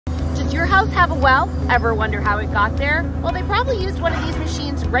Does your house have a well? Ever wonder how it got there? Well, they probably used one of these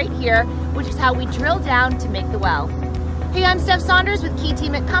machines right here, which is how we drill down to make the wells. Hey, I'm Steph Saunders with Key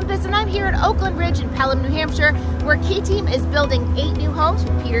Team at Compass, and I'm here at Oakland Ridge in Pelham, New Hampshire, where Key Team is building 8 new homes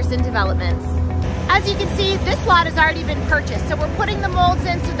with Peterson Developments. As you can see, this lot has already been purchased, so we're putting the molds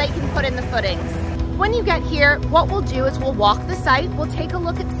in so they can put in the footings. When you get here, what we'll do is we'll walk the site, we'll take a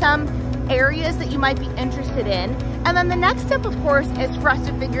look at some areas that you might be interested in, and then the next step, of course, is for us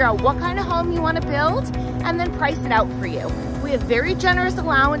to figure out what kind of home you want to build and then price it out for you. We have very generous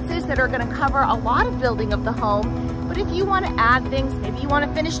allowances that are going to cover a lot of building of the home. But if you want to add things, maybe you want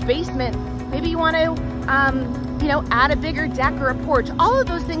a finished basement, maybe you want to, add a bigger deck or a porch, all of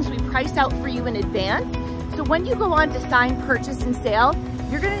those things we price out for you in advance. So when you go on to sign, purchase, and sale,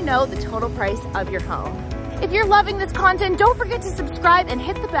 you're going to know the total price of your home. If you're loving this content, don't forget to subscribe and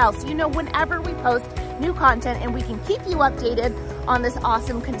hit the bell so you know whenever we post new content and we can keep you updated on this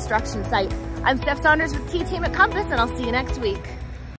awesome construction site. I'm Steph Saunders with Key Team at Compass, and I'll see you next week.